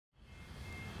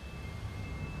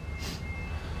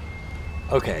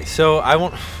Okay, so I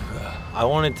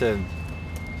wanted to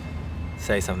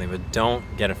say something, but don't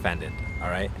get offended, all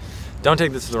right? Don't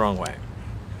take this the wrong way.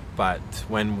 But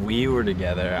when we were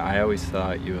together, I always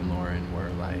thought you and Lauren were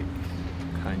like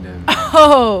kind of.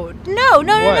 Oh no!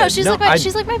 She's No,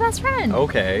 she's like my best friend.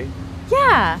 Okay.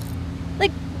 Yeah,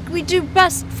 like we do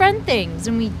best friend things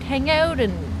and we hang out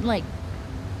and like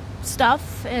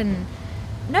stuff and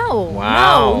no.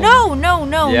 Wow.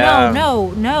 Yeah.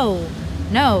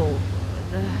 No.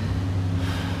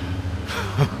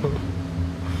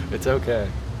 It's okay.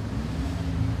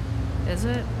 Is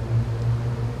it?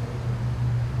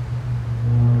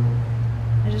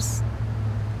 I just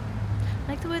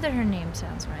like the way that her name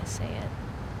sounds when I say it.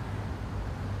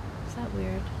 Is that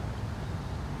weird?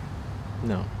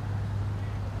 No.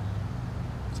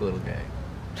 It's a little gay.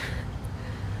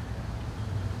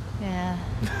 Yeah.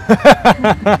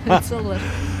 It's a little.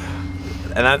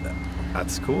 And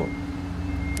that's cool.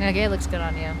 Okay, it looks good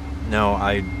on you. No,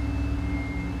 I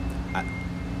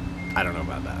don't know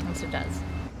about that. Yes, it does.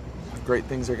 Great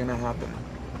things are gonna happen.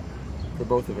 For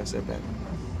both of us, I bet.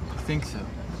 I think so.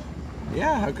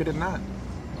 Yeah, how could it not?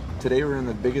 Today we're in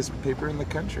the biggest paper in the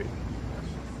country.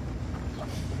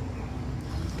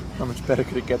 How much better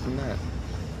could it get than that?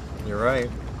 You're right.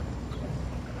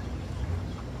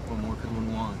 What more could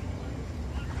one want?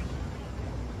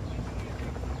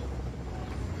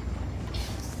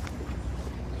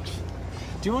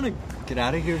 Do you want to get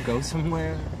out of here, go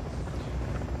somewhere?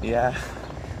 Yeah.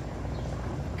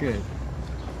 Good.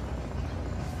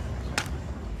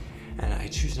 And I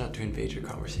choose not to invade your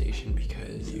conversation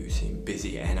because you seem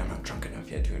busy and I'm not drunk enough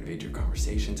yet to invade your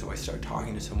conversation. So I start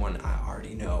talking to someone I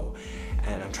already know,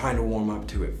 and I'm trying to warm up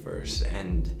to it first.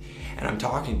 And I'm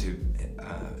talking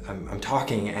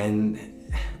and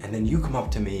then you come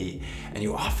up to me and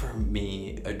you offer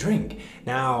me a drink.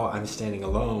 Now I'm standing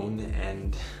alone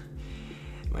and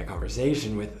my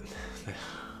conversation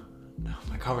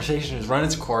has run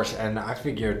its course, and I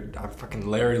figured I'm fucking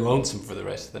Larry Lonesome for the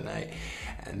rest of the night.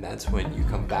 And that's when you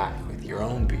come back with your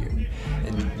own beer.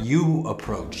 And you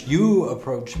approach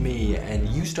me, and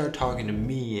you start talking to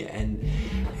me, and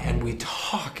we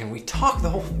talk the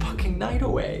whole fucking night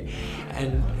away.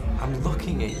 And I'm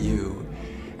looking at you,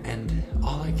 and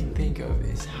all I can think of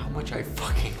is how much I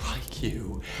fucking like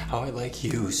you. How I like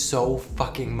you so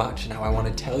fucking much, and how I want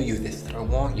to tell you this, that I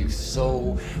want you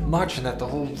so much, and that the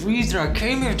whole reason I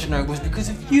came here tonight was because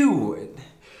of you.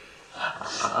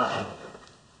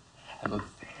 I'm a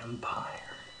vampire.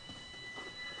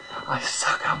 I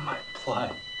suck out my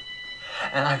blood,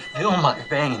 and I fill my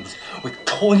veins with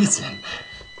poison,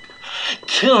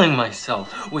 killing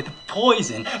myself with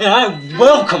poison, and I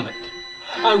welcome it.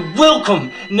 I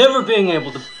welcome never being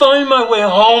able to find my way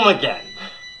home again.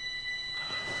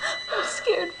 I'm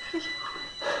scared for you.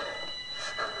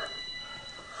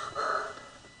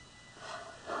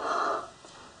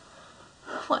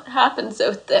 What happens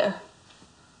out there?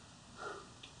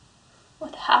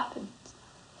 What happens?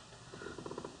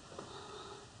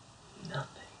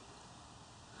 Nothing.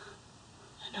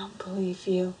 I don't believe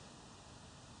you.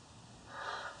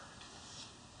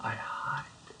 I hide.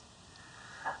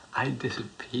 I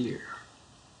disappear.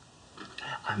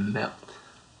 I melt.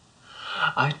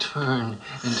 I turn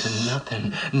into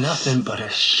nothing but a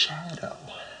shadow,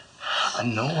 a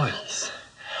noise,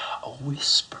 a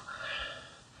whisper.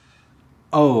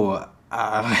 Oh,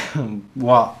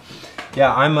 well,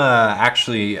 yeah, I'm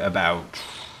actually about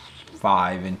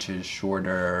 5 inches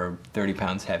shorter, 30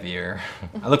 pounds heavier.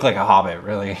 I look like a hobbit,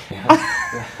 really.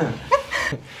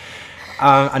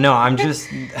 No, I'm just,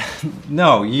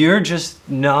 no, you're just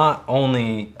not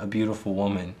only a beautiful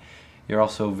woman, you're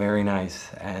also very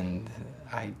nice, and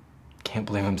I can't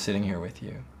believe I'm sitting here with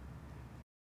you.